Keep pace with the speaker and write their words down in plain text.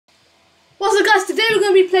guys, today we're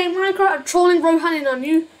going to be playing Minecraft and trolling Rohan in our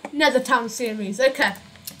new Nether Town series. Okay,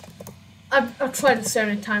 I've tried this so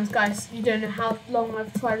many times, guys. You don't know how long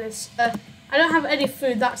I've tried this. I don't have any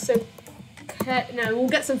food, that's okay. No, we'll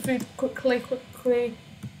get some food quickly.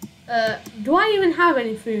 Do I even have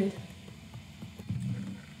any food?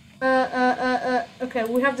 Okay,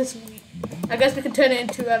 we have this. I guess we can turn it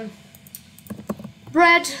into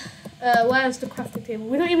bread. Where's the crafting table?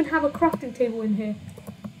 We don't even have a crafting table in here.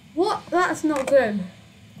 What? That's not good.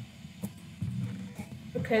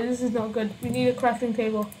 Okay, this is not good. We need a crafting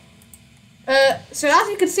table. So as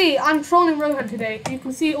you can see, I'm trolling Rohan today. You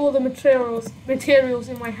can see all the materials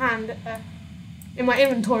in my hand, in my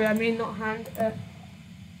inventory. I mean, not hand.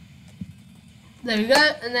 There we go.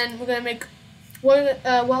 And then we're gonna make. What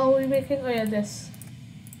are we making? Oh yeah, this.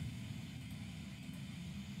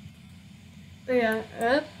 Oh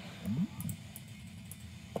yeah.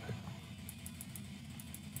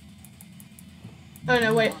 Oh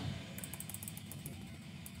no, wait.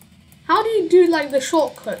 How do you do like the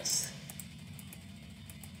shortcuts?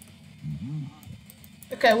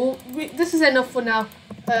 Okay, well, this is enough for now.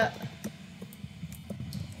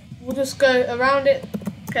 We'll just go around it.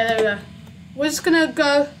 Okay, there we go. We're just gonna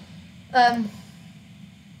go.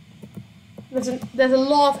 There's a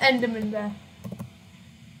lot of Endermen there.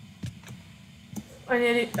 I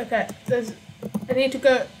need to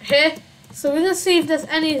go here. So we're gonna see if there's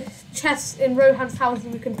any chests in Rohan's house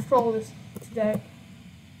and we can troll this today.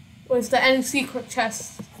 Or is there any secret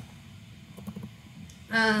chests?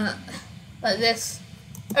 Like this.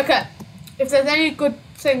 Okay. If there's any good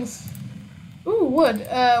things. Ooh, wood.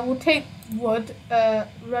 We'll take wood.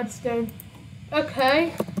 Redstone.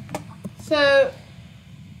 Okay. So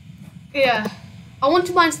yeah. I want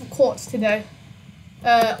to mine some quartz today.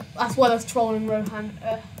 As well as trolling Rohan.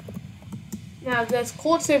 Now there's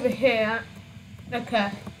quartz over here.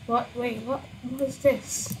 Okay. What? Wait. What is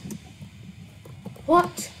this?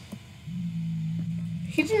 What?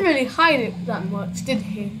 He didn't really hide it that much, did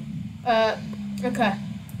he? Okay.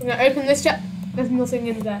 I'm gonna open this chest. There's nothing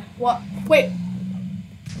in there. What? Wait.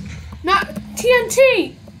 No,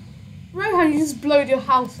 TNT. Rohan, you just blowed your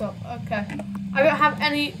house up. Okay. I don't have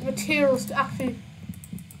any materials to actually.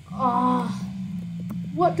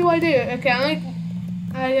 What do I do? Okay.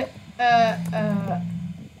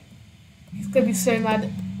 He's gonna be so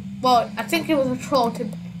mad. Well, I think it was a troll,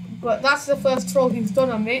 but that's the first troll he's done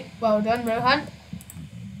on me. Well done, Rohan.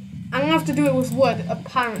 I'm gonna have to do it with wood,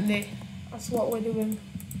 apparently. That's what we're doing.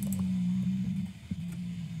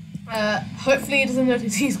 Hopefully he doesn't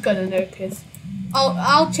notice. He's gonna notice.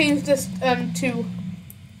 I'll change this to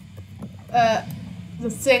the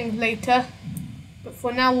thing later, but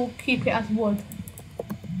for now we'll keep it as wood.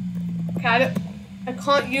 Okay, I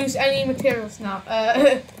can't use any materials now.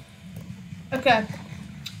 Okay,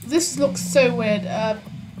 this looks so weird.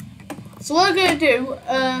 So what I'm gonna do,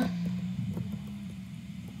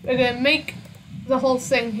 we're gonna make the whole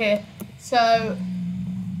thing here. So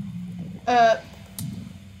we're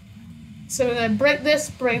gonna break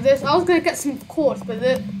this. I was gonna get some quartz, but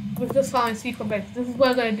with this fine secret base, this is what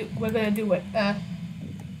we're gonna do. We're gonna do it.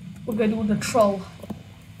 We're gonna do the troll.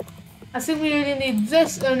 I think we only need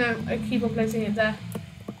this. Oh no, I keep on placing it there.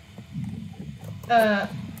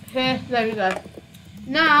 Here, there we go.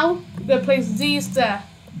 Now we're gonna place these there.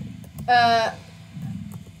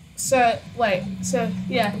 So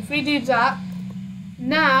yeah, if we do that,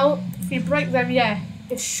 now if we break them, yeah,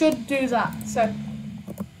 it should do that. So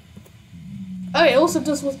oh, it also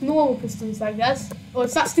does with normal pistons, I guess. Or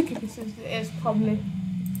it's that sticky pistons it is probably.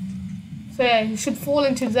 So yeah, you should fall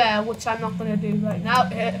into there, which I'm not gonna do right now.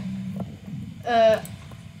 There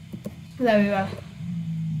we go.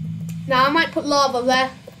 Now I might put lava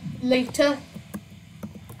there later.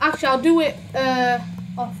 Actually, I'll do it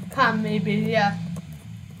off cam maybe, yeah.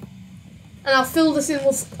 And I'll fill this in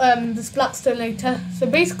with this blackstone later. So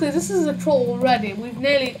basically, this is a troll already.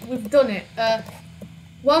 We've done it.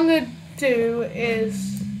 What I'm gonna do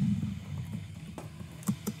is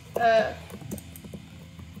oh,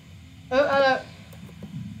 hello.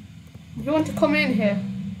 Do you want to come in here?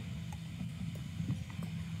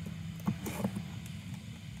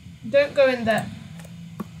 Don't go in there.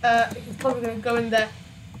 He's probably gonna go in there.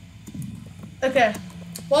 Okay.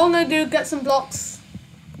 What I'm gonna do, get some blocks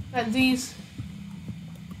like these.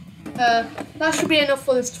 That should be enough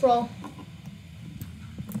for this troll.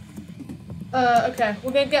 Okay,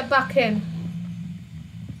 we're gonna get back in.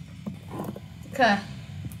 Okay.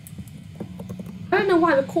 I don't know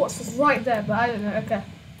why the quartz was right there, but I don't know. Okay.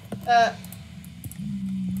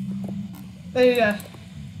 There you go.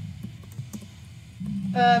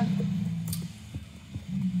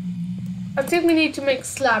 I think we need to make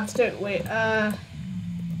slabs, don't we?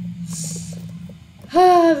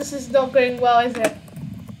 This is not going well, is it?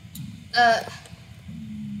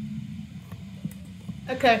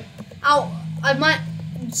 Okay. I might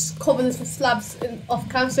just cover this with slabs off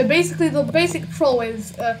cam. So basically, the basic troll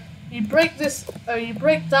is you break this, you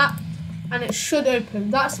break that, and it should open.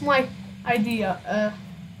 That's my idea.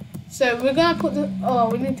 So we're gonna put the. Oh,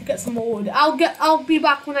 we need to get some more wood. I'll be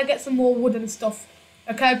back when I get some more wood and stuff.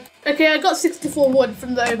 Okay. Okay, I got 64 wood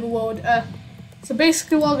from the overworld. So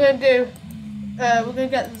basically, what we're gonna do, we're gonna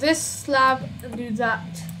get this slab and do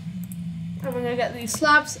that, and we're gonna get these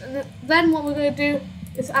slabs, and then what we're gonna do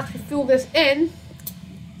is actually fill this in.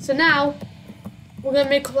 So now we're gonna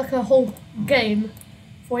make like a whole game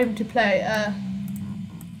for him to play.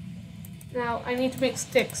 Now I need to make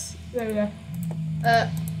sticks. There we go.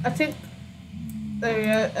 I think there we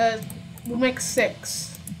go. We'll make 6.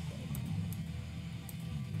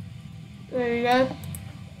 There we go.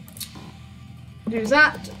 Do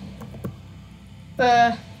that.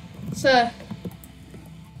 So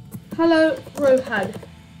hello Rohan.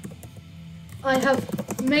 I have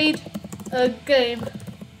made a game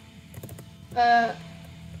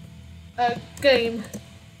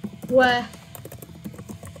where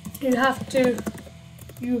you have to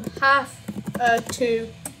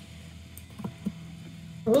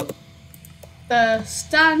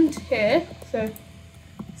stand here. So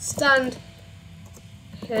stand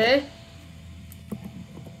here.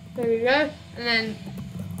 There we go, and then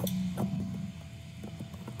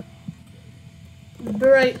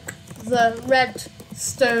break the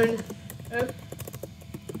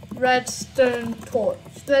redstone torch.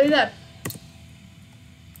 There we go.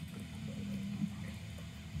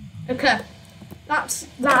 Okay, that's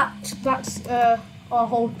our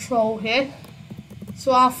whole troll here.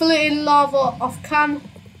 So I'll fill it in lava off cam.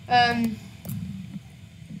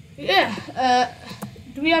 Yeah.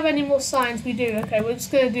 Do we have any more signs? We do. Okay, we're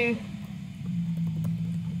just gonna do.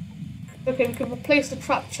 Okay, we can replace the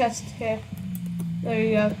trap chest here. There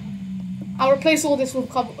we go. I'll replace all this with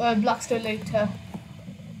blackstone later.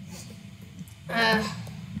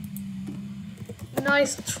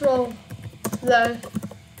 Nice troll though.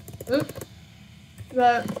 Oop.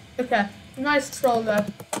 Okay. Nice troll though.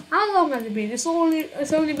 How long has it been? It's only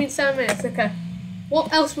been 7 minutes. Okay.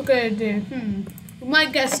 What else we're gonna do? We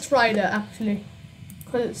might get a strider actually,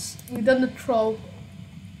 because we've done the troll.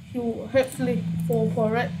 He'll hopefully fall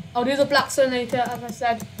for it. I'll do the blackstone later, as I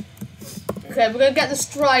said. Okay, we're gonna get the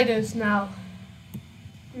striders now.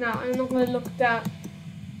 Now I'm not gonna look down.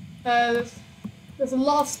 There's a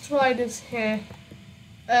lot of striders here.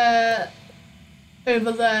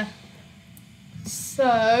 Over there.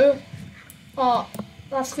 So,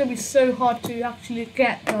 that's gonna be so hard to actually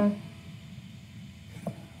get though.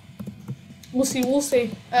 We'll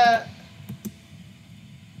see.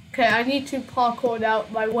 Okay, I need to parkour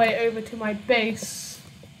out my way over to my base.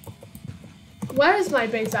 Where is my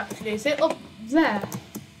base actually? Is it up there?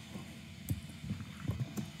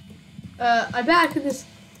 I bet I can just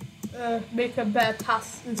make a better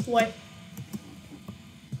path this way.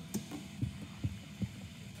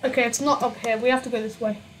 Okay, it's not up here. We have to go this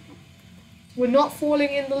way. We're not falling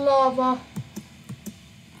in the lava.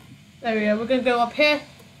 There we go. We're gonna go up here.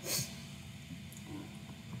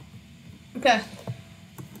 Okay.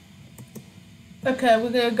 Okay, we're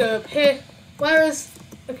gonna go up here. Where is?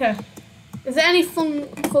 Okay. Is there any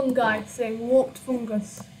fungi thing? Warped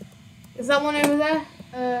fungus. Is that one over there?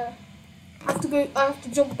 I have to go. I have to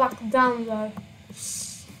jump back down though.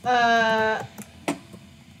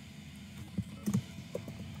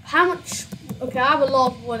 How much? Okay, I have a lot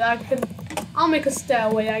of wood. I'll make a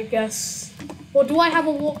stairway, I guess. Or do I have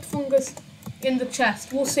a warped fungus in the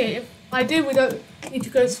chest? We'll see. If I do, we don't need to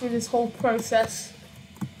go through this whole process.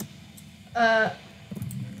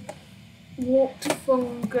 Warped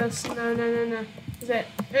fungus. No. Is it?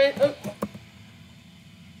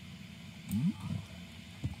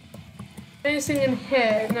 Anything in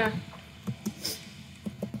here? No.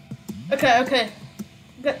 Okay.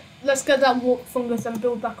 Let's get that warped fungus and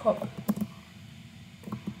build back up.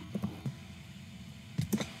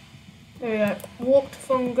 There we go. Warped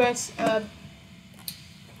fungus.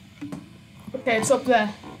 Okay, it's up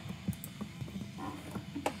there.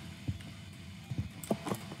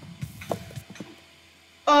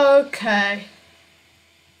 Okay.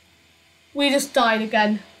 We just died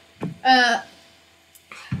again. I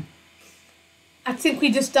think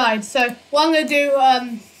we just died. So what I'm gonna do,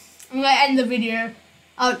 I'm gonna end the video.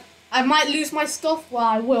 I might lose my stuff. Well,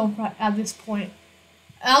 I will right at this point.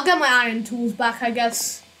 I'll get my iron tools back, I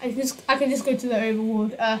guess. I can just go to the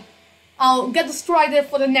overworld. I'll get the strider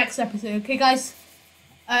for the next episode. Okay, guys.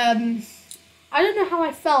 I don't know how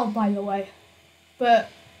I fell, by the way. But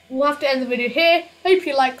we'll have to end the video here. Hope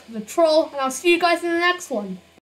you like the troll, and I'll see you guys in the next one.